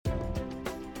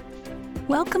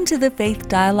Welcome to the Faith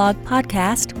Dialogue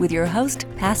podcast with your host,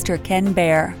 Pastor Ken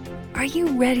Baer. Are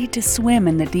you ready to swim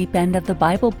in the deep end of the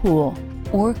Bible pool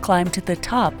or climb to the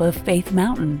top of Faith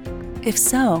Mountain? If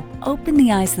so, open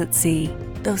the eyes that see,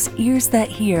 those ears that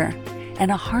hear,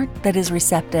 and a heart that is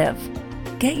receptive.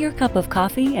 Get your cup of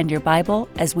coffee and your Bible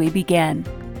as we begin.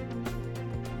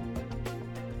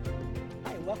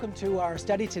 Welcome to our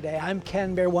study today. I'm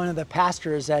Ken Baer, one of the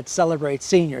pastors at Celebrate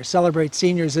Seniors. Celebrate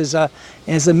Seniors is a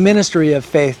ministry of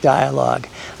Faith Dialogue.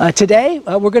 Today,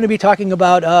 we're going to be talking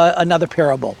about another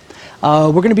parable.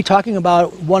 We're going to be talking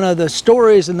about one of the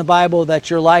stories in the Bible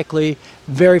that you're likely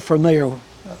very familiar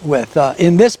with.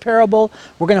 In this parable,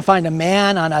 we're going to find a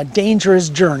man on a dangerous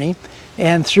journey,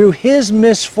 and through his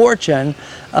misfortune,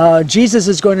 Jesus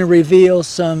is going to reveal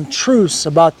some truths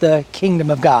about the kingdom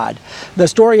of God. The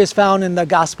story is found in the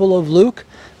Gospel of Luke,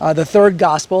 the third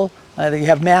Gospel. You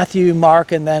have Matthew,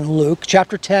 Mark, and then Luke,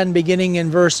 chapter 10, beginning in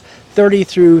verse 30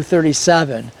 through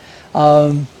 37.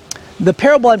 The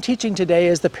parable I'm teaching today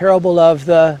is the parable of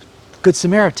the Good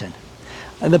Samaritan.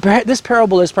 This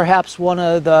parable is perhaps one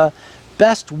of the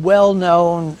best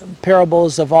well-known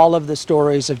parables of all of the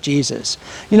stories of Jesus.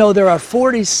 You know, there are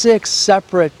 46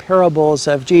 separate parables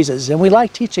of Jesus, and we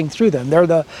like teaching through them. They're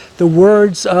the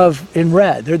words in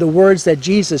red. They're the words that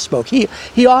Jesus spoke.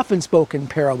 He often spoke in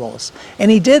parables,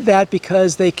 and he did that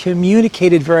because they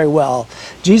communicated very well.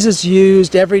 Jesus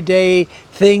used everyday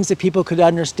things that people could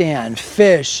understand: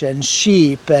 fish and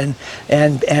sheep and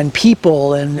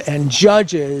people and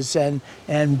judges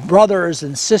and brothers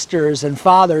and sisters and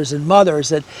fathers and mothers.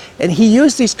 And he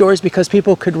used these stories because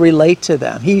people could relate to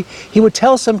them. He would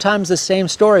tell sometimes the same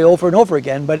story over and over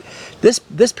again, but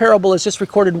this parable is just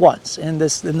recorded once in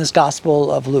this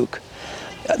Gospel of Luke.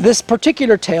 This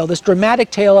particular tale, this dramatic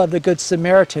tale of the Good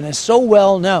Samaritan, is so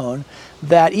well known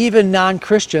that even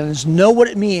non-Christians know what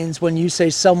it means when you say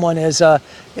someone is a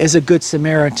Good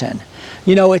Samaritan.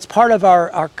 You know, it's part of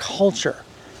our culture.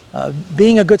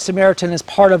 Being a Good Samaritan is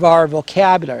part of our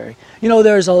vocabulary. You know,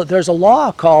 there's a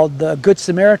law called the Good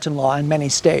Samaritan law in many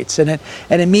states, and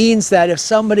it means that if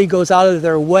somebody goes out of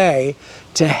their way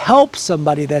to help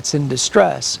somebody that's in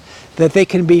distress, that they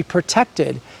can be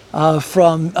protected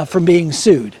from being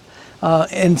sued.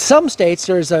 In some states,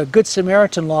 there's a Good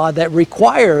Samaritan law that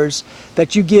requires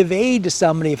that you give aid to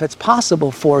somebody if it's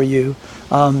possible for you,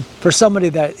 for somebody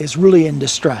that is really in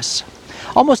distress.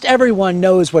 Almost everyone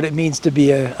knows what it means to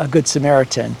be a Good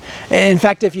Samaritan. In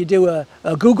fact, if you do a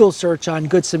Google search on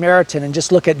Good Samaritan and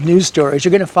just look at news stories,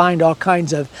 you're going to find all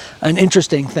kinds of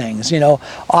interesting things. You know,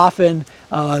 often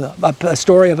a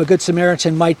story of a Good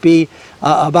Samaritan might be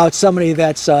about somebody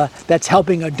that's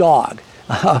helping a dog.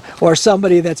 Or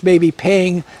somebody that's maybe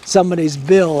paying somebody's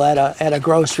bill at a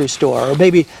grocery store, or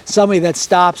maybe somebody that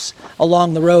stops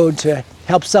along the road to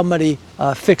help somebody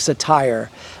fix a tire.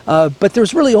 But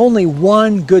there's really only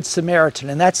one Good Samaritan,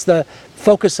 and that's the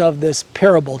focus of this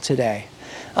parable today.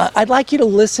 I'd like you to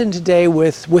listen today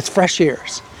with fresh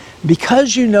ears.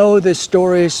 Because you know this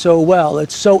story so well,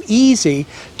 it's so easy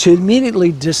to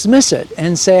immediately dismiss it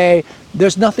and say,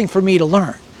 there's nothing for me to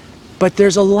learn. But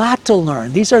there's a lot to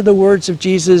learn. These are the words of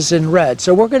Jesus in red.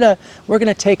 So we're gonna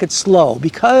take it slow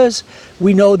because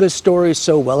we know this story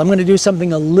so well. I'm going to do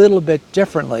something a little bit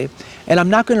differently, and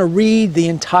I'm not going to read the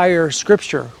entire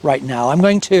scripture right now. I'm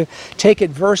going to take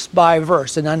it verse by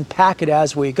verse and unpack it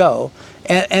as we go,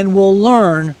 and we'll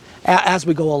learn as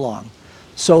we go along.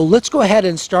 So let's go ahead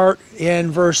and start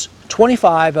in verse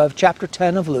 25 of chapter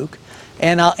 10 of Luke,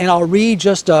 and I'll read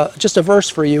just a verse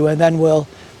for you, and then we'll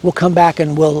come back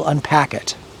and we'll unpack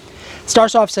it. It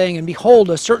starts off saying, "And behold,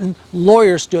 a certain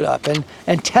lawyer stood up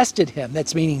and tested him,"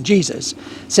 that's meaning Jesus,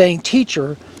 saying,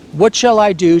 "Teacher, what shall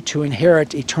I do to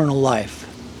inherit eternal life?"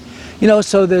 You know,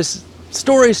 so this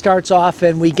story starts off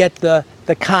and we get the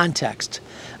context.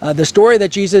 The story that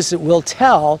Jesus will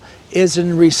tell is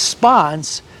in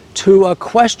response to a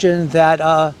question that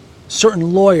a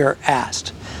certain lawyer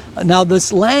asked. Now,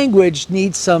 this language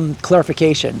needs some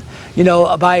clarification. You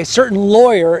know, by a certain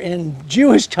lawyer in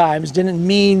Jewish times didn't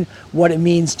mean what it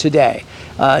means today.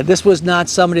 This was not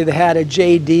somebody that had a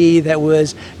JD that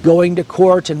was going to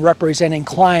court and representing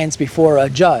clients before a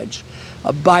judge.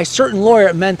 By certain lawyer,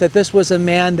 it meant that this was a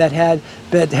man that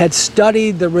had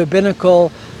studied the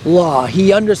rabbinical law.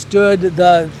 He understood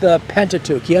the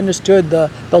Pentateuch. He understood the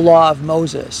law of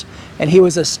Moses, and he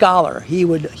was a scholar.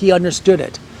 He understood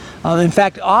it. In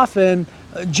fact, often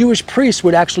Jewish priests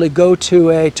would actually go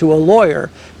to a lawyer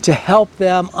to help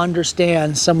them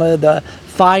understand some of the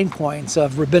fine points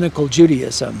of rabbinical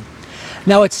Judaism.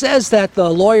 Now it says that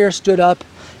the lawyer stood up,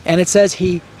 and it says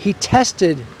he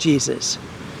tested Jesus.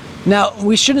 Now,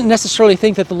 we shouldn't necessarily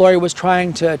think that the lawyer was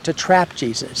trying to trap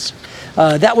Jesus.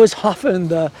 That was often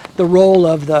the role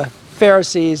of the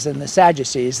Pharisees and the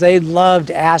Sadducees. They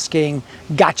loved asking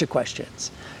gotcha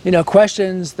questions.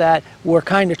 Questions that were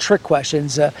kind of trick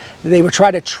questions. They would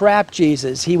try to trap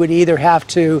Jesus. He would either have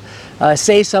to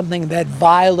say something that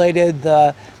violated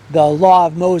the law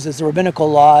of Moses, the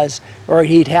rabbinical laws, or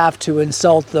he'd have to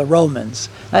insult the Romans.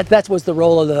 That was the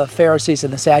role of the Pharisees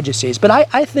and the Sadducees. But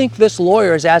I think this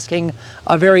lawyer is asking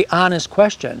a very honest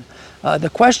question. The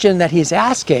question that he's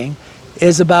asking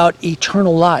is about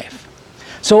eternal life.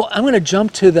 So I'm going to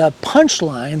jump to the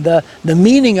punchline, the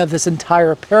meaning of this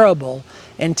entire parable,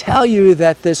 and tell you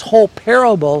that this whole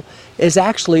parable is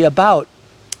actually about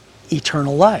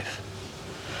eternal life.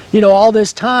 All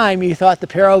this time you thought the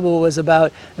parable was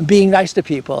about being nice to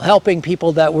people, helping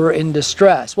people that were in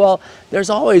distress. Well, there's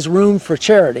always room for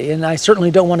charity, and I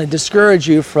certainly don't want to discourage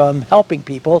you from helping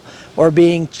people or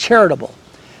being charitable.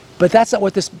 But that's not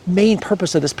what this main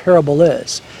purpose of this parable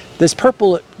is. This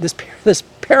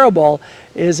parable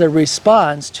is a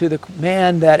response to the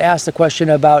man that asked the question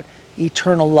about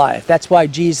eternal life. That's why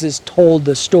Jesus told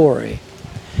the story.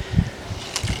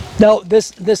 Now,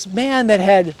 this man that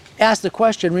had asked the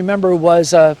question, remember,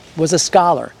 was a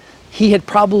scholar. He had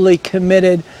probably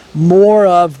committed more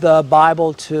of the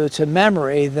Bible to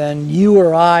memory than you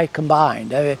or I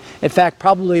combined. In fact,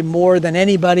 probably more than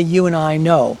anybody you and I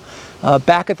know.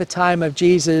 Back at the time of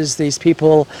Jesus, these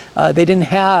people, they didn't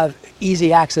have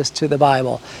easy access to the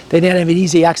Bible. They didn't have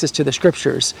easy access to the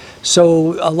scriptures.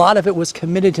 So a lot of it was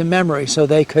committed to memory so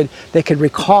they could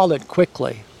recall it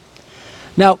quickly.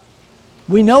 Now,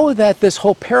 we know that this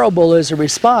whole parable is a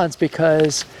response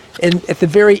because at the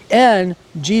very end,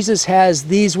 Jesus has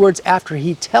these words after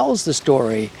he tells the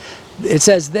story. It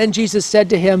says, "Then Jesus said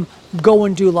to him, 'Go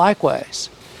and do likewise.'"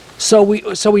 So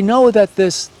we know that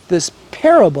this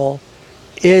parable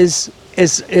is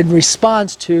in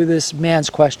response to this man's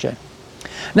question.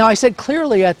 Now, I said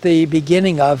clearly at the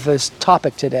beginning of this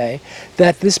topic today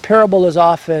that this parable is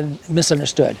often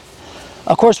misunderstood.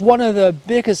 Of course, one of the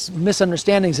biggest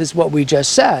misunderstandings is what we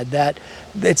just said, that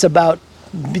it's about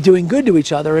doing good to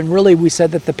each other, and really we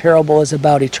said that the parable is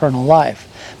about eternal life.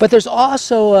 But there's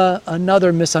also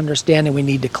another misunderstanding we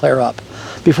need to clear up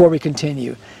before we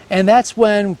continue. And that's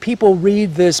when people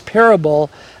read this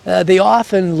parable, they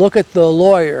often look at the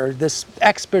lawyer, this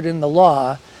expert in the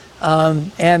law,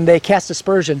 and they cast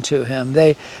aspersion to him.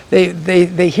 They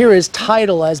hear his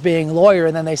title as being lawyer,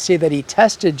 and then they see that he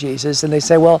tested Jesus, and they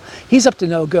say, well, he's up to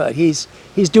no good. He's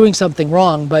doing something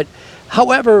wrong. But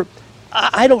however,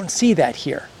 I don't see that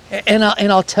here, and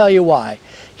I'll tell you why.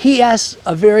 He asks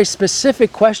a very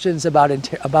specific questions about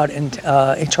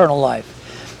eternal life.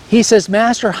 He says,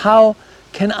 "Master, how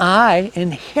can I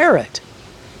inherit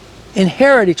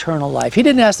eternal life?" He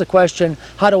didn't ask the question,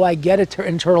 how do I get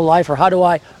eternal life, or how do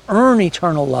I earn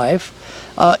eternal life?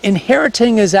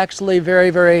 Inheriting is actually very,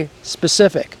 very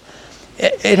specific.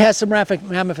 It has some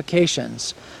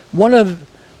ramifications. One of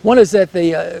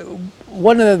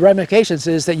the ramifications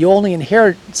is that you only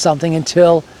inherit something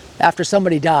until after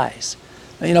somebody dies.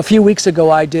 A few weeks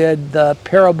ago I did the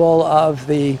parable of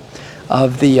the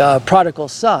prodigal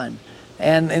son.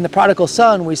 And in the prodigal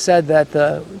son, we said that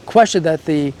the question that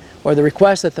the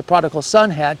request that the prodigal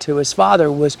son had to his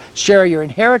father was, "Share your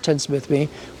inheritance with me,"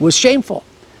 was shameful.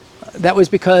 That was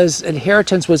because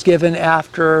inheritance was given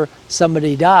after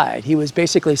somebody died. He was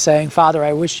basically saying, "Father,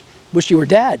 I wish you were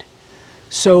dead."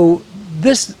 So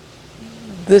this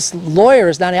lawyer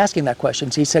is not asking that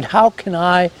question. He said, "How can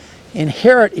I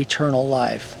inherit eternal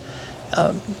life?"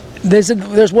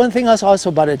 There's one thing else also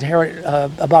about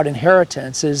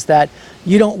inheritance is that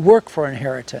you don't work for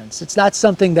inheritance. It's not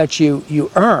something that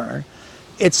you earn.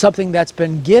 It's something that's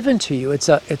been given to you. It's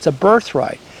a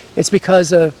birthright. It's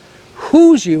because of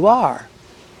whose you are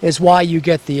is why you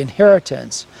get the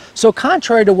inheritance. So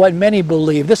contrary to what many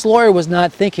believe, this lawyer was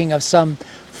not thinking of some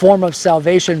form of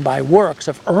salvation by works,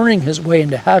 of earning his way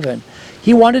into heaven.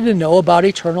 He wanted to know about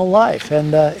eternal life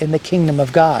and in the kingdom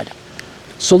of God.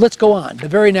 So let's go on. The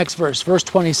very next verse, verse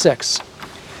 26.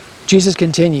 Jesus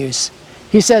continues.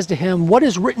 He says to him, "What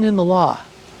is written in the law?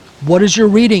 What is your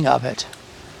reading of it?"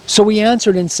 So he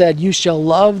answered and said, "You shall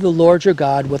love the Lord your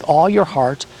God with all your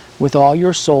heart, with all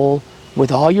your soul,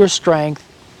 with all your strength,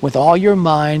 with all your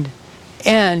mind,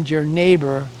 and your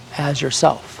neighbor as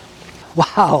yourself."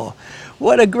 Wow,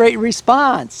 what a great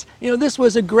response. This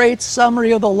was a great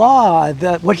summary of the law.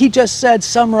 What he just said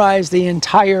summarized the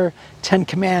entire Ten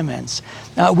Commandments.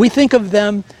 We think of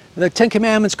them, the Ten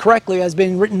Commandments, correctly as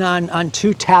being written on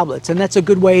 2 tablets, and that's a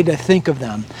good way to think of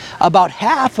them. About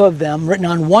half of them, written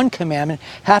on 1 commandment,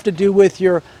 have to do with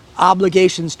your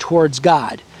obligations towards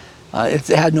God. It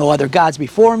had no other gods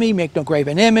before me, make no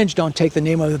graven image, don't take the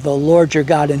name of the Lord your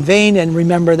God in vain, and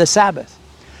remember the Sabbath.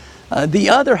 The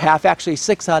other half, actually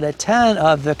 6 out of 10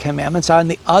 of the commandments on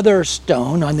the other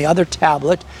stone, on the other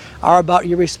tablet, are about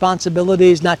your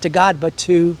responsibilities not to God but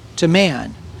to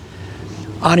man.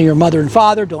 Honor your mother and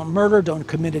father, don't murder, don't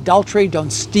commit adultery,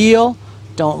 don't steal,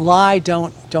 don't lie,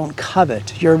 don't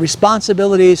covet. Your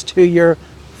responsibilities to your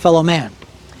fellow man.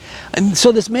 And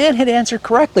so this man had answered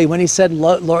correctly when he said,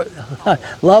 love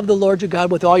the Lord your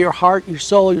God with all your heart, your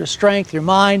soul, your strength, your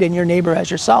mind, and your neighbor as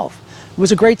yourself. It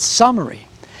was a great summary.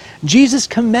 Jesus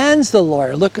commends the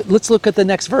lawyer. Let's look at the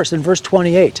next verse, in verse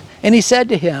 28. And he said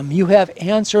to him, you have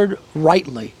answered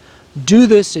rightly. Do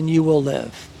this and you will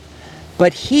live.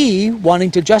 But he,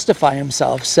 wanting to justify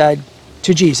himself, said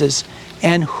to Jesus,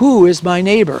 and who is my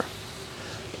neighbor?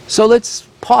 So let's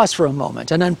pause for a moment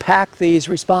and unpack these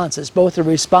responses, both the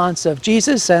response of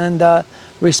Jesus and the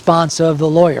response of the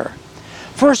lawyer.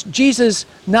 First, Jesus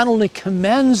not only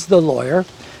commends the lawyer,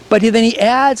 but then he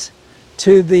adds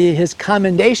to his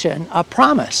commendation a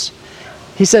promise.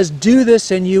 He says, do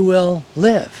this and you will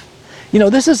live. You know,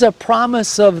 this is a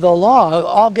promise of the law,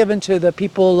 all given to the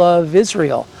people of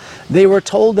Israel. They were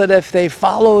told that if they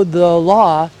followed the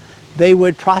law, they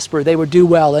would prosper, they would do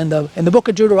well. In the book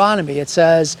of Deuteronomy, it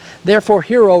says, therefore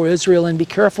hear, O Israel, and be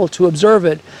careful to observe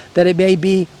it, that it may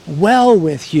be well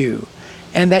with you,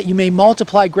 and that you may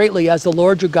multiply greatly, as the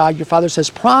Lord your God, your fathers, has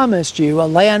promised you, a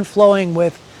land flowing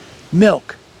with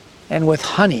milk and with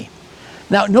honey.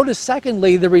 Now notice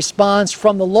secondly the response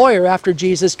from the lawyer after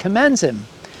Jesus commends him.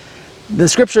 The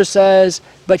scripture says,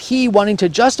 but he, wanting to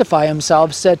justify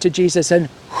himself, said to Jesus, and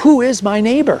who is my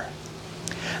neighbor?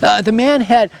 The man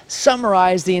had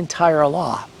summarized the entire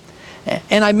law.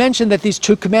 And I mentioned that these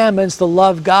 2 commandments, to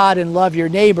love God and love your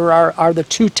neighbor, are the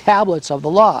 2 tablets of the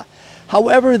law.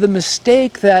 However, the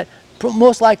mistake that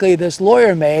most likely this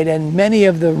lawyer made, and many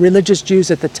of the religious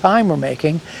Jews at the time were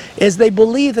making, is they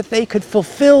believed that they could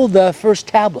fulfill the first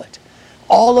tablet.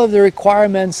 All of the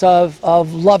requirements of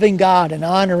loving God and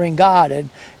honoring God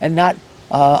and not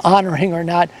honoring or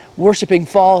not worshiping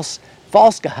false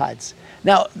gods.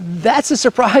 Now, that's a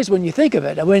surprise when you think of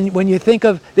it, when you think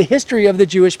of the history of the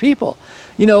Jewish people.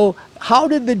 You know, how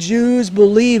did the Jews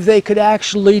believe they could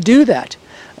actually do that?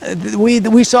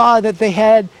 We saw that they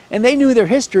had, and they knew their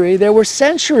history, there were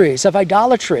centuries of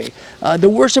idolatry, the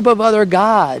worship of other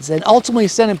gods, and ultimately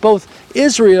sent both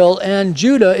Israel and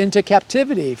Judah into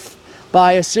captivity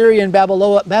by Assyria and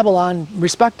Babylon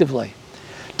respectively.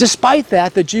 Despite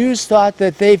that, the Jews thought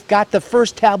that they've got the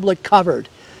first tablet covered.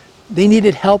 They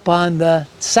needed help on the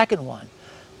second one,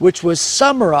 which was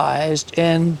summarized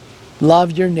in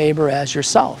love your neighbor as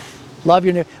yourself. Love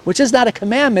your neighbor, which is not a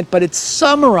commandment, but it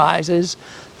summarizes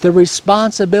the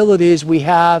responsibilities we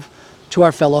have to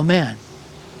our fellow man.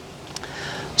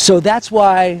 So that's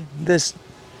why this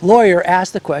lawyer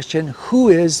asked the question, who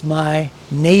is my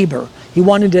neighbor? He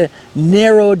wanted to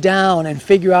narrow down and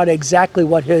figure out exactly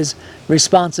what his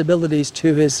responsibilities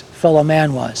to his fellow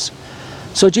man was.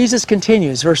 So Jesus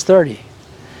continues, verse 30.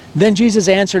 Then Jesus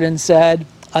answered and said,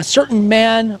 a certain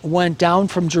man went down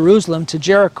from Jerusalem to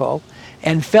Jericho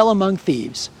and fell among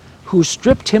thieves, who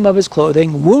stripped him of his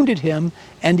clothing, wounded him,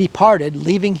 and departed,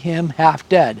 leaving him half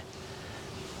dead.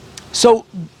 So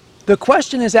the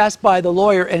question is asked by the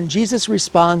lawyer, and Jesus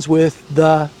responds with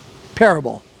the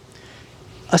parable,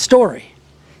 a story.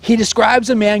 He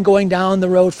describes a man going down the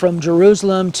road from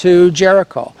Jerusalem to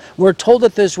Jericho. We're told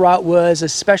that this route was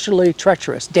especially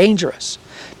treacherous, dangerous,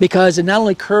 because it not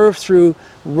only curved through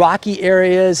rocky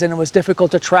areas and it was difficult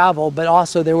to travel, but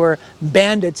also there were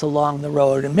bandits along the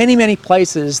road and many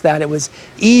places that it was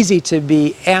easy to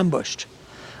be ambushed.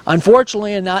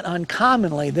 Unfortunately, and not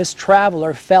uncommonly, this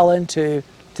traveler fell into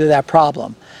that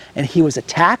problem, and he was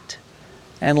attacked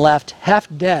and left half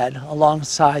dead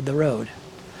alongside the road.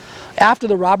 After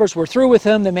the robbers were through with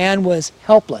him, the man was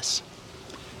helpless.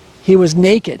 He was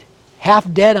naked,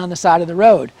 half dead on the side of the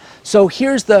road. So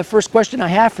here's the first question I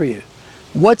have for you.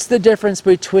 What's the difference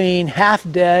between half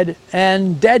dead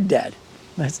and dead?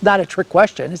 It's not a trick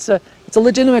question. It's a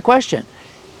legitimate question.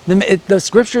 The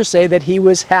scriptures say that he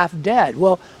was half dead.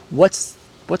 Well, what's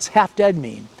half dead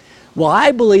mean? Well,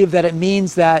 I believe that it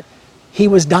means that he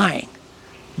was dying.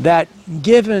 That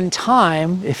given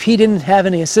time, if he didn't have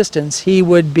any assistance, he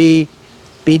would be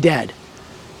dead.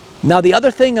 Now, the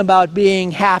other thing about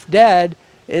being half dead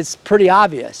is pretty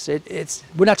obvious.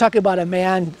 We're not talking about a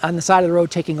man on the side of the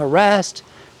road taking a rest,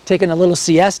 taking a little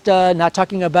siesta, not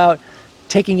talking about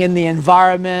taking in the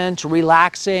environment,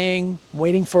 relaxing,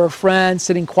 waiting for a friend,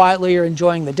 sitting quietly or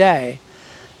enjoying the day.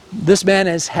 This man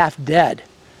is half dead.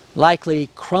 likely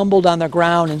crumbled on the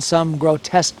ground in some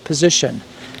grotesque position,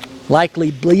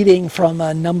 likely bleeding from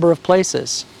a number of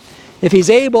places. If he's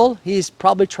able, he's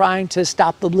probably trying to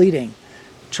stop the bleeding,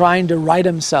 trying to right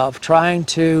himself, trying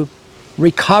to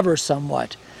recover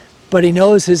somewhat. But he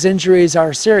knows his injuries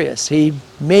are serious. He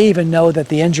may even know that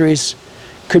the injuries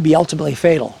could be ultimately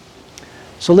fatal.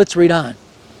 So let's read on.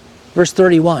 Verse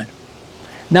 31.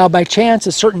 Now by chance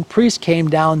a certain priest came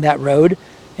down that road,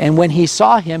 and when he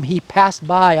saw him, he passed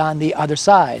by on the other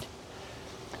side.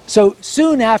 So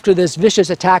soon after this vicious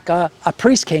attack, a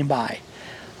priest came by.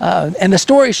 And the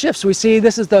story shifts. We see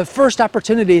this is the first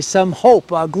opportunity, some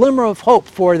hope, a glimmer of hope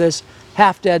for this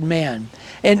half-dead man.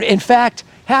 And in fact,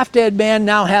 half-dead man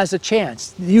now has a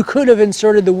chance. You could have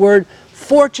inserted the word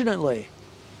fortunately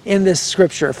in this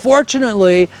scripture.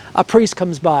 Fortunately, a priest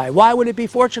comes by. Why would it be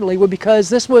fortunately? Well, because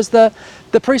this was the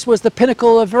priest was the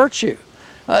pinnacle of virtue.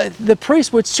 The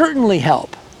priest would certainly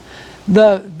help.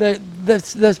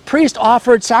 The priest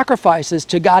offered sacrifices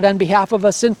to God on behalf of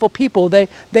a sinful people.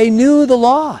 They knew the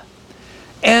law.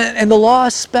 And the law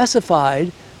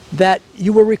specified that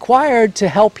you were required to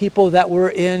help people that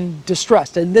were in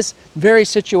distress in this very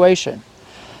situation.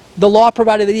 The law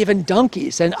provided that even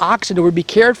donkeys and oxen would be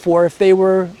cared for if they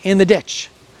were in the ditch.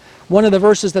 One of the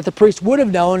verses that the priest would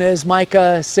have known is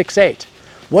Micah 6:8.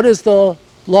 What does the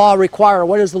law require?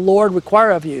 What does the Lord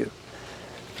require of you?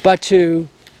 But to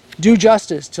do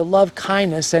justice, to love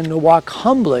kindness, and to walk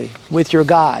humbly with your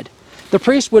God. The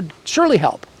priest would surely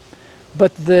help,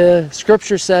 but the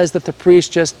scripture says that the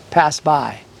priest just passed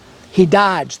by. He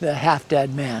dodged the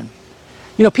half-dead man.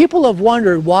 You know, people have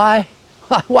wondered why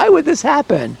would this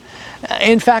happen?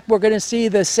 In fact, we're going to see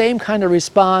the same kind of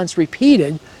response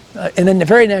repeated and in the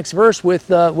very next verse with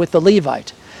the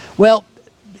Levite. Well,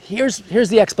 here's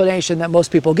the explanation that most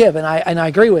people give, and I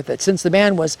agree with it. Since the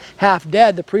man was half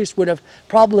dead, the priest would have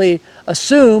probably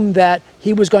assumed that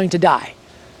he was going to die.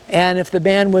 And if the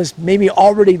man was maybe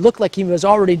already looked like he was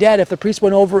already dead, if the priest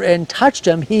went over and touched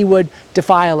him, he would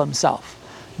defile himself.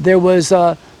 There was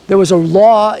a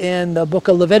law in the book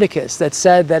of Leviticus that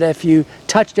said that if you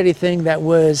touched anything that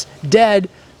was dead,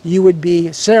 you would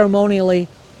be ceremonially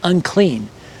unclean.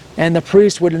 And the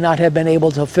priest would not have been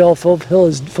able to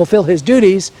fulfill his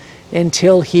duties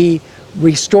until he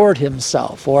restored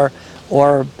himself or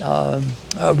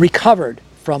recovered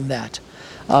from that.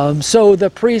 So the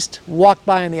priest walked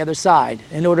by on the other side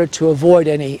in order to avoid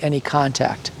any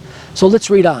contact. So let's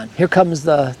read on. Here comes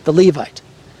the Levite.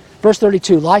 Verse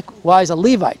 32, likewise a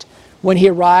Levite, when he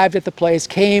arrived at the place,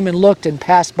 came and looked and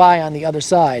passed by on the other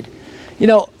side. You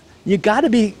know, you got to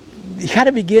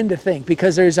begin to think,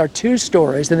 because there's our two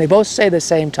stories, and they both say the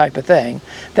same type of thing,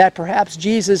 that perhaps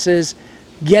Jesus is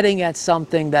getting at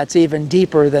something that's even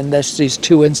deeper than these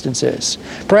two instances.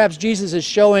 Perhaps Jesus is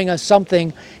showing us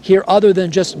something here other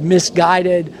than just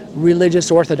misguided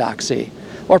religious orthodoxy,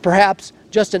 or perhaps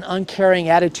just an uncaring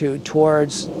attitude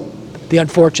towards the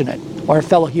unfortunate or a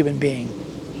fellow human being.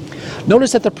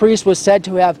 Notice that the priest was said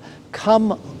to have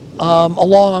come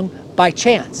along by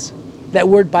chance. That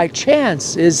word by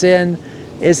chance is in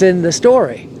the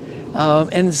story.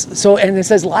 And it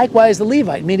says likewise the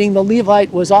Levite, meaning the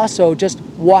Levite was also just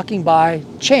walking by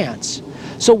chance.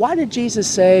 So why did Jesus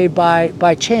say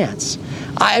by chance?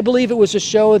 I believe it was to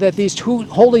show that these two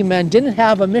holy men didn't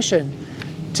have a mission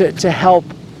to help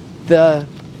the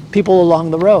people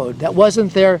along the road. That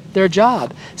wasn't their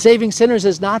job. Saving sinners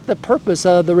is not the purpose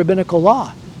of the rabbinical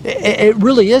law. It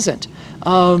really isn't.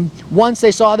 Once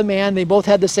they saw the man, they both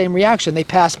had the same reaction. They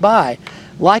passed by.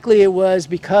 Likely it was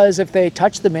because if they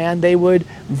touched the man, they would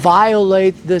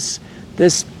violate this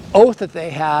oath that they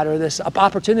had, or this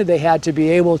opportunity they had to be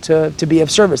able to be of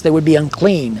service. They would be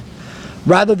unclean.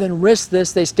 Rather than risk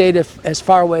this, they stayed as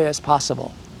far away as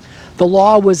possible. The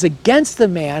law was against the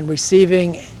man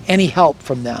receiving any help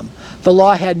from them. The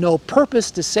law had no purpose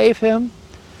to save him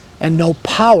and no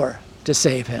power to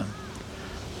save him.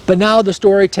 But now the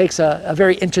story takes a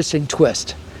very interesting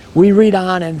twist. We read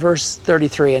on in verse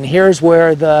 33, and here's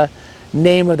where the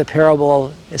name of the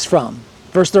parable is from.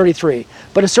 Verse 33,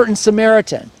 but a certain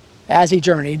Samaritan, as he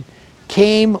journeyed,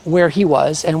 came where he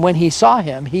was, and when he saw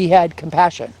him, he had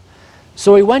compassion.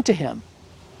 So he went to him.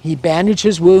 He bandaged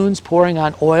his wounds, pouring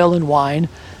on oil and wine,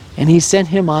 and he sent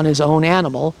him on his own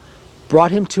animal,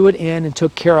 brought him to an inn, and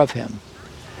took care of him.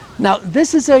 Now,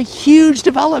 this is a huge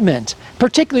development,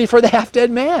 particularly for the half-dead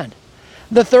man.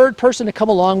 The third person to come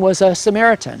along was a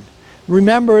Samaritan.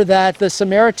 Remember that the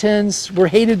Samaritans were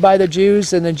hated by the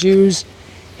Jews, and the Jews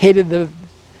hated the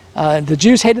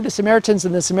Samaritans,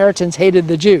 and the Samaritans hated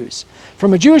the Jews.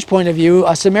 From a Jewish point of view,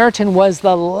 a Samaritan was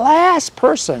the last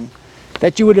person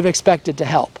that you would have expected to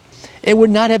help. It would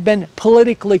not have been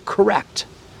politically correct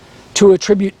to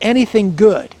attribute anything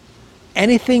good,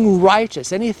 anything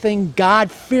righteous, anything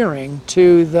God-fearing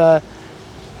to the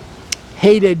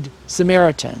hated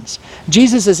Samaritans.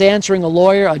 Jesus is answering a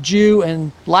lawyer, a Jew,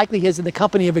 and likely he is in the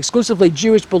company of exclusively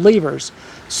Jewish believers.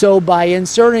 So by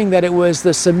inserting that it was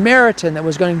the Samaritan that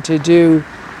was going to do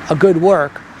a good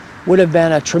work would have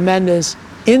been a tremendous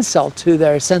insult to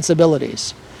their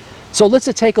sensibilities. So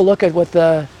let's take a look at what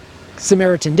the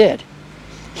Samaritan did.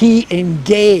 He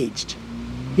engaged.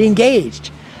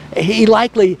 He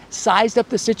likely sized up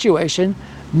the situation,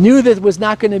 knew that it was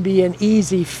not going to be an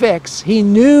easy fix. He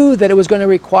knew that it was going to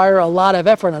require a lot of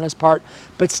effort on his part,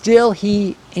 but still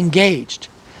he engaged.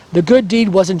 The good deed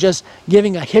wasn't just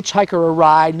giving a hitchhiker a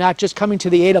ride, not just coming to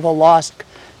the aid of a lost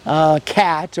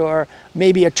cat or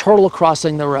maybe a turtle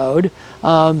crossing the road.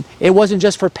 It wasn't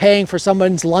just for paying for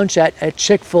someone's lunch at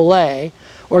Chick-fil-A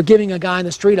or giving a guy on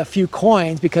the street a few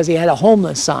coins because he had a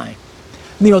homeless sign.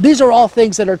 These are all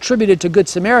things that are attributed to Good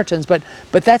Samaritans, but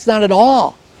that's not at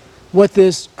all what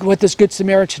this Good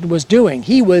Samaritan was doing.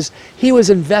 He was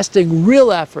investing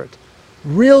real effort,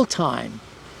 real time.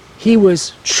 He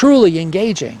was truly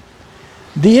engaging.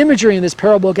 The imagery in this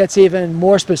parable gets even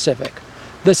more specific.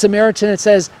 The Samaritan, it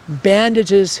says,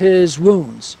 bandages his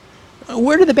wounds.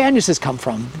 Where do the bandages come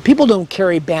from? People don't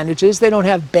carry bandages. They don't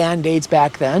have Band-Aids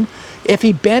back then. If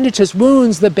he bandaged his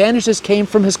wounds, the bandages came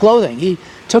from his clothing. He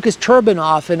took his turban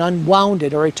off and unwound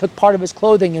it, or he took part of his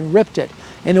clothing and ripped it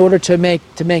in order to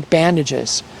make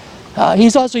bandages.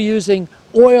 He's also using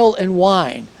oil and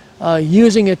wine,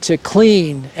 using it to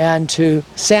clean and to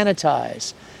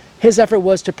sanitize. His effort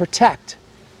was to protect,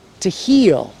 to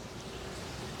heal,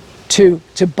 to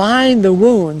bind the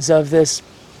wounds of this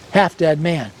half-dead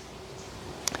man.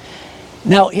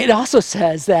 Now, it also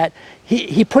says that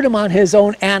he put him on his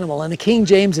own animal. In the King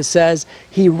James, it says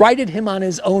he righted him on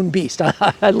his own beast.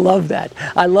 I love that.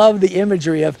 I love the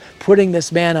imagery of putting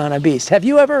this man on a beast. Have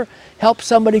you ever helped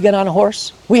somebody get on a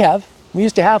horse? We have. We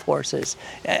used to have horses.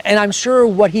 And I'm sure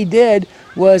what he did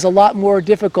was a lot more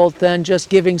difficult than just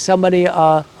giving somebody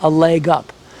a leg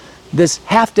up. This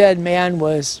half-dead man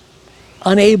was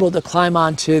unable to climb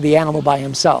onto the animal by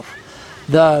himself.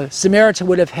 The Samaritan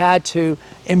would have had to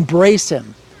embrace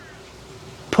him,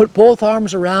 put both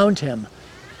arms around him,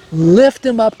 lift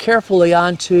him up carefully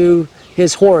onto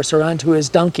his horse or onto his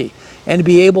donkey, and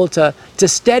be able to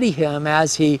steady him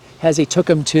as he took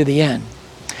him to the end.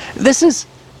 This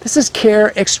is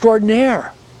care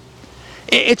extraordinaire.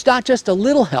 It's not just a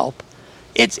little help.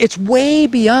 It's way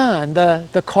beyond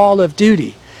the call of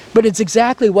duty. But it's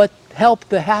exactly what help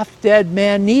the half-dead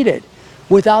man needed.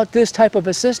 Without this type of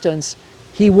assistance,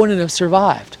 he wouldn't have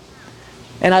survived.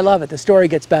 And I love it. The story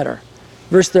gets better.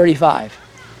 Verse 35.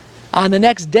 On the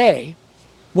next day,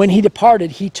 when he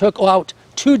departed, he took out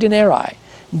 2 denarii,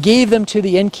 gave them to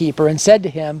the innkeeper, and said to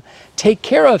him, "Take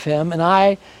care of him,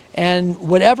 and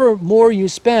whatever more you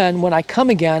spend, when I come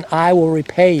again, I will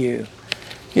repay you."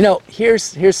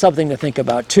 Here's something to think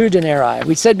about. 2 denarii.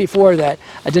 We said before that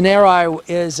a denarii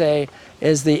is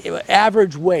the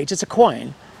average wage. It's a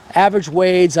coin. Average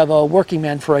wage of a working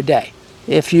man for a day.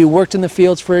 If you worked in the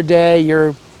fields for a day,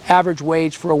 your average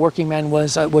wage for a working man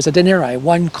was a denarii,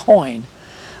 1 coin.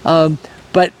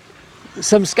 But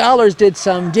some scholars did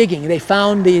some digging. They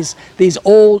found these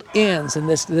old inns in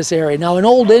this area. Now, an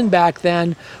old inn back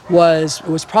then was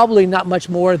probably not much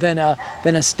more than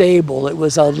a stable. It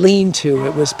was a lean-to.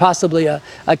 It was possibly a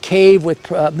cave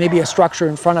with maybe a structure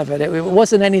in front of it. It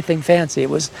wasn't anything fancy. It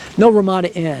was no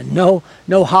Ramada Inn, no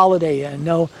Holiday Inn,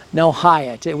 no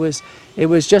Hyatt. It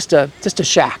was just a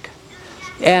shack.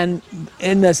 And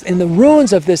in the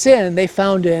ruins of this inn, they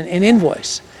found an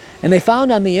invoice. And they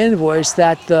found on the invoice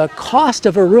that the cost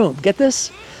of a room, get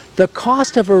this? The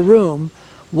cost of a room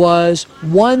was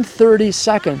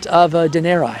 1/32 of a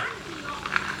denarii.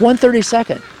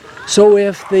 1/32. So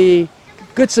if the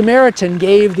Good Samaritan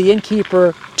gave the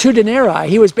innkeeper 2 denarii,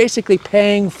 he was basically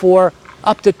paying for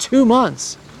up to 2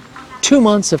 months. 2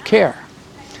 months of care.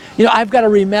 I've got to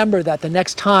remember that the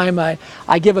next time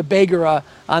I give a beggar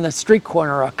on the street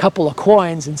corner a couple of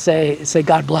coins and say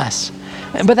God bless.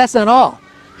 But that's not all.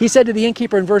 He said to the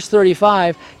innkeeper in verse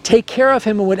 35, "Take care of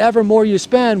him, and whatever more you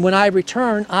spend, when I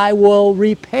return, I will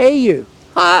repay you."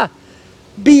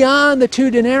 Beyond the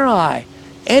 2 denarii.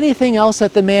 Anything else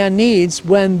that the man needs,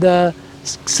 when the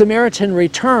Samaritan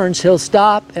returns, he'll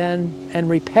stop and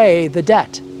repay the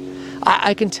debt.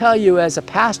 I can tell you as a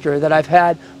pastor that I've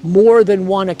had more than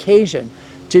one occasion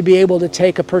to be able to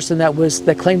take a person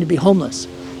that claimed to be homeless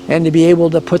and to be able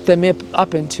to put them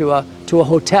up into a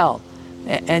hotel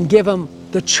and give them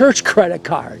the church credit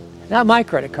card, not my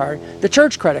credit card, the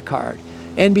church credit card,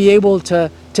 and be able to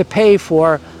pay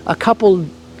for a couple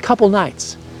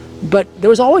nights. But there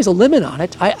was always a limit on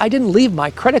it. I didn't leave my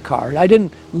credit card. I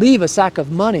didn't leave a sack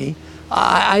of money.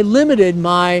 I limited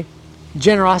my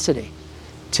generosity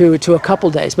to a couple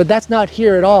days. But that's not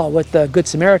here at all what the Good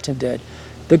Samaritan did.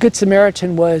 The Good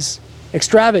Samaritan was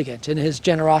extravagant in his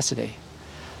generosity.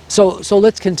 So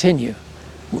let's continue.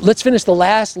 Let's finish the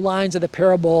last lines of the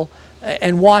parable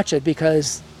and watch it,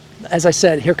 because, as I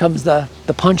said, here comes the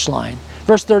punchline.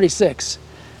 Verse 36,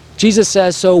 Jesus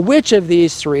says, "So which of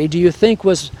these three do you think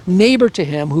was neighbor to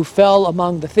him who fell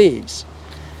among the thieves?"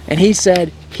 And he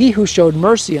said, "He who showed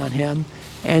mercy on him."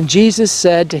 And Jesus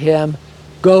said to him,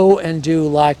 "Go and do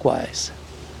likewise."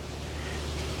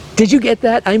 Did you get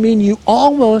that? I mean, you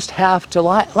almost have to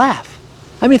laugh.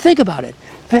 I mean, think about it.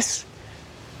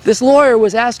 This lawyer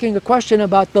was asking a question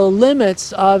about the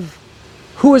limits of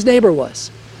who his neighbor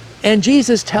was. And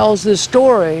Jesus tells this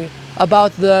story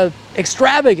about the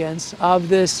extravagance of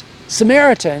this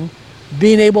Samaritan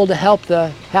being able to help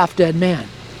the half-dead man.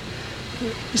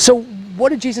 So what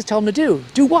did Jesus tell him to do?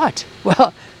 Do what?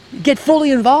 Well, get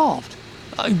fully involved.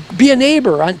 Be a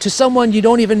neighbor to someone you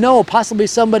don't even know, possibly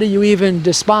somebody you even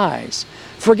despise.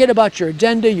 Forget about your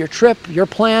agenda, your trip, your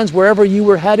plans, wherever you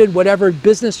were headed, whatever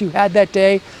business you had that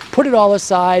day. Put it all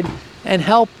aside and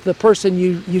help the person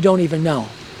you don't even know.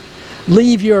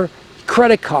 Leave your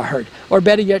credit card, or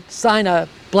better yet, sign a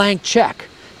blank check.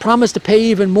 Promise to pay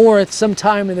even more at some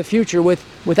time in the future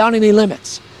without any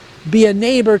limits. Be a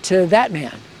neighbor to that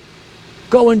man.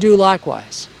 Go and do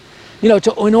likewise. You know,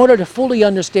 in order to fully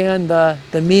understand the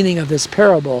meaning of this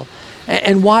parable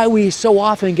and why we so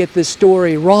often get this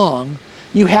story wrong,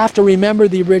 you have to remember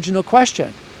the original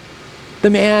question.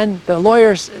 The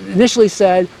lawyer initially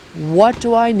said, "What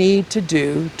do I need to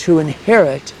do to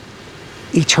inherit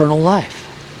eternal life?"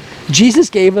 Jesus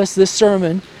gave us this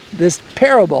sermon, this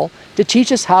parable, to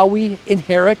teach us how we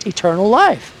inherit eternal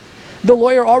life. The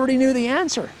lawyer already knew the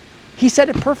answer. He said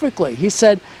it perfectly. He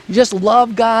said, just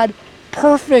love God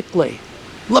perfectly.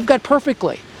 Love God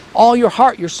perfectly. All your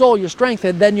heart, your soul, your strength,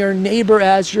 and then your neighbor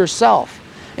as yourself.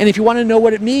 And if you want to know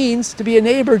what it means to be a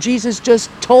neighbor, Jesus just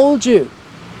told you.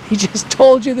 He just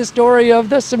told you the story of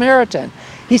the Samaritan.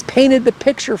 He's painted the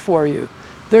picture for you.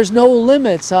 There's no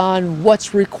limits on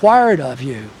what's required of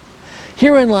you.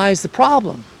 Herein lies the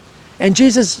problem. And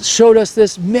Jesus showed us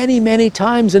this many, many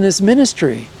times in his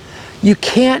ministry. You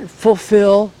can't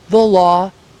fulfill the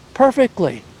law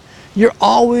perfectly. You're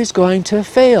always going to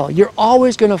fail. You're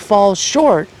always going to fall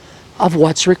short of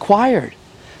what's required.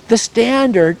 The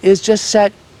standard is just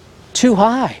set too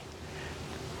high.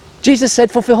 Jesus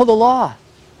said, fulfill the law.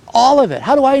 All of it.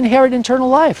 How do I inherit eternal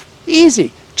life?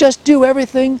 Easy. Just do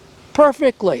everything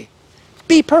perfectly.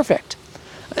 Be perfect.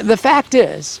 The fact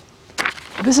is,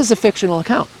 this is a fictional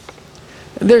account.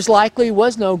 There's likely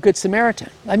was no Good Samaritan.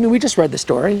 I mean, we just read the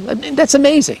story. I mean, that's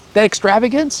amazing. That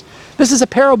extravagance. This is a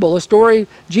parable, a story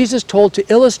Jesus told to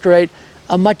illustrate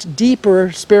a much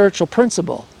deeper spiritual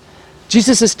principle.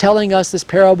 Jesus is telling us this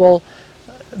parable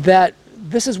that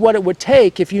this is what it would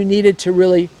take if you needed to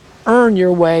really earn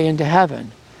your way into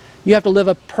heaven. You have to live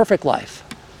a perfect life.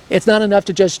 It's not enough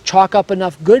to just chalk up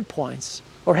enough good points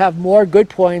or have more good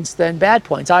points than bad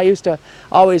points. I used to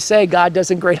always say God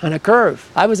doesn't grade on a curve.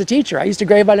 I was a teacher. I used to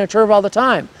grade on a curve all the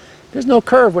time. There's no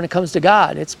curve when it comes to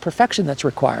God. It's perfection that's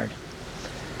required.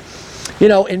 You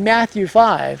know, in Matthew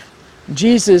 5,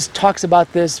 Jesus talks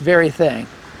about this very thing.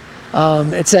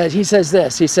 He says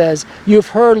this, he says, "You've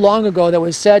heard long ago that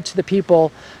was said to the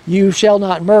people, 'You shall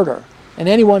not murder, and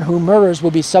anyone who murders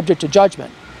will be subject to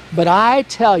judgment.' But I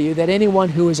tell you that anyone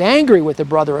who is angry with a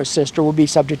brother or sister will be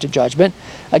subject to judgment.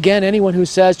 Again, anyone who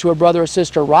says to a brother or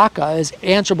sister, 'Raka,' is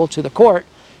answerable to the court,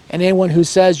 and anyone who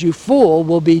says, 'You fool,'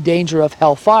 will be danger of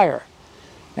hellfire."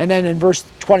 And then in verse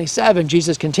 27,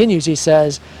 Jesus continues, he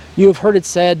says, "You have heard it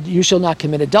said, 'You shall not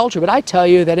commit adultery.' But I tell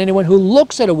you that anyone who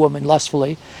looks at a woman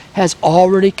lustfully has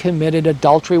already committed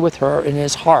adultery with her in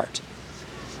his heart."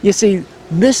 You see,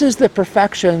 this is the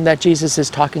perfection that Jesus is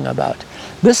talking about.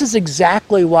 This is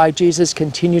exactly why Jesus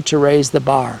continued to raise the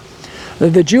bar.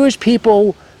 The Jewish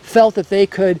people felt that they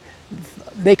could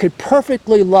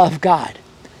perfectly love God.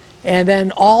 And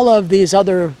then all of these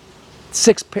other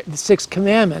six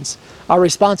commandments, our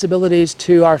responsibilities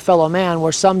to our fellow man,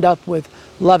 were summed up with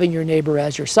loving your neighbor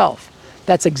as yourself.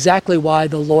 That's exactly why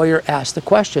the lawyer asked the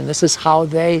question. This is how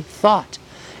they thought.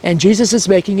 And Jesus is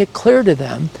making it clear to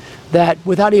them that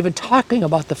without even talking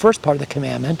about the first part of the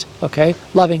commandment, okay,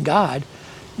 loving God,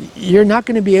 you're not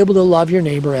going to be able to love your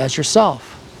neighbor as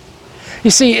yourself.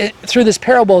 You see, through this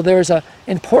parable, there's an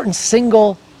important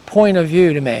single point of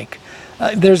view to make.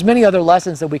 There's many other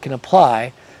lessons that we can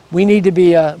apply, We need to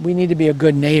be a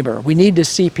good neighbor. We need to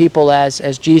see people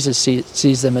as Jesus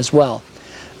sees them as well.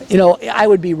 You know, I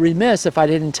would be remiss if I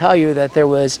didn't tell you that there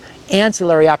was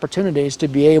ancillary opportunities to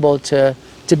be able to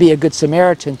be a good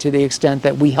Samaritan to the extent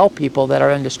that we help people that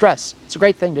are in distress. It's a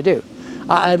great thing to do.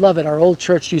 I love it. Our old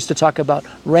church used to talk about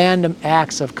random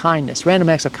acts of kindness,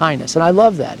 and I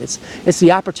love that. It's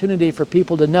the opportunity for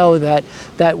people to know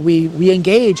that we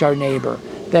engage our neighbor,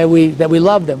 that we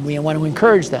love them, we want to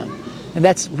encourage them. And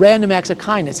that's random acts of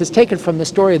kindness. It's taken from the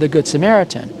story of the Good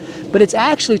Samaritan, but it's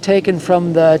actually taken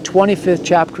from the 25th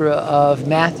chapter of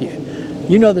Matthew.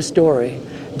 You know the story.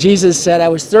 Jesus said, I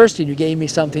was thirsty and you gave me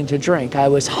something to drink. I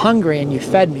was hungry and you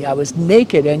fed me. I was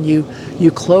naked and you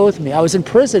clothed me. I was in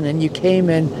prison and you came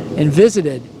and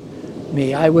visited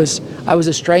me. I was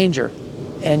a stranger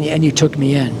and you took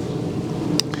me in.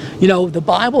 You know, the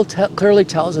Bible clearly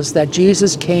tells us that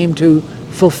Jesus came to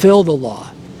fulfill the law.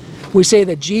 We say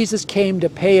that Jesus came to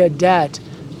pay a debt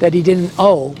that he didn't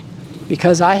owe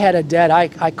because I had a debt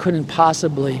I couldn't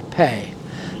possibly pay.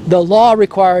 The law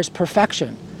requires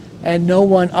perfection, and no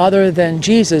one other than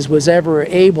Jesus was ever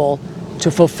able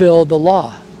to fulfill the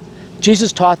law.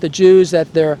 Jesus taught the Jews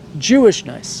that their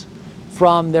Jewishness,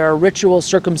 from their ritual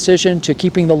circumcision to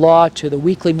keeping the law to the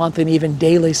weekly, monthly, and even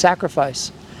daily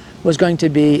sacrifice, was going to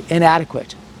be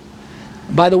inadequate.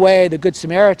 By the way, the Good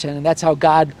Samaritan, and that's how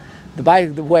God, by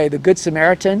the way, the Good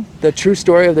Samaritan, the true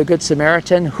story of the Good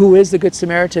Samaritan, who is the Good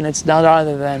Samaritan? It's none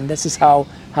other than this is how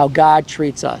God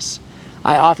treats us.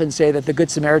 I often say that the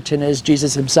Good Samaritan is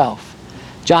Jesus himself.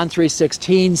 John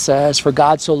 3:16 says, for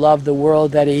God so loved the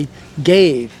world that he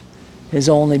gave his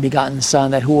only begotten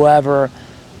Son, that whoever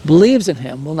believes in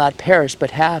him will not perish but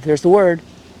have, here's the word,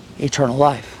 eternal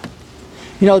life.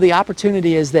 You know, the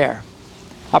opportunity is there.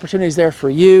 Opportunity is there for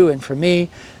you and for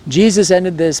me. Jesus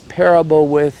ended this parable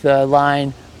with the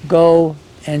line, go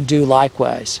and do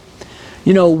likewise.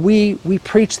 You know, we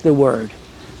preach the word.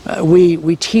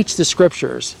 We teach the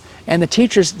scriptures. And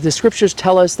the scriptures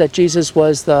tell us that Jesus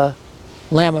was the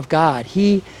Lamb of God.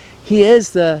 He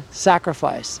is the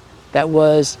sacrifice that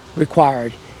was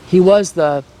required. He was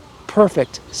the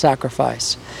perfect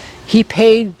sacrifice. He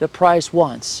paid the price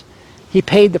once. He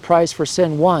paid the price for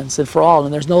sin once and for all,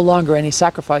 and there's no longer any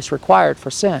sacrifice required for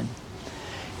sin.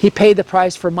 He paid the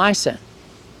price for my sin,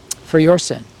 for your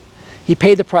sin. He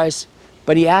paid the price,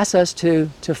 but he asks us to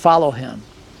follow him,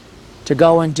 to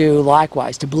go and do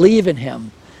likewise, to believe in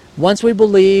him. Once we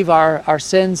believe, our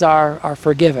sins are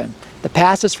forgiven. The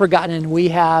past is forgotten and we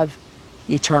have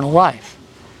eternal life.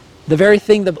 The very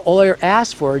thing the lawyer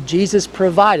asked for, Jesus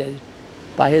provided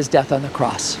by his death on the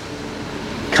cross.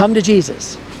 Come to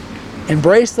Jesus.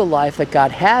 Embrace the life that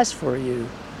God has for you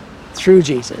through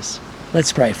Jesus.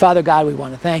 Let's pray. Father God, we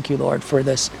want to thank you, Lord, for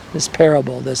this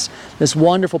parable, this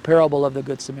wonderful parable of the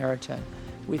Good Samaritan.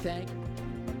 We thank you.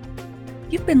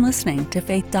 You've been listening to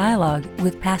Faith Dialogue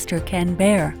with Pastor Ken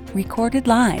Baer, recorded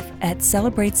live at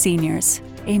Celebrate Seniors,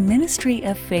 a ministry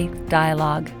of Faith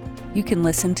Dialogue. You can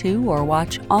listen to or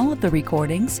watch all of the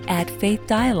recordings at Faith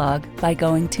Dialogue by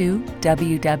going to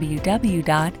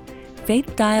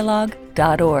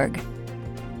www.faithdialogue.org.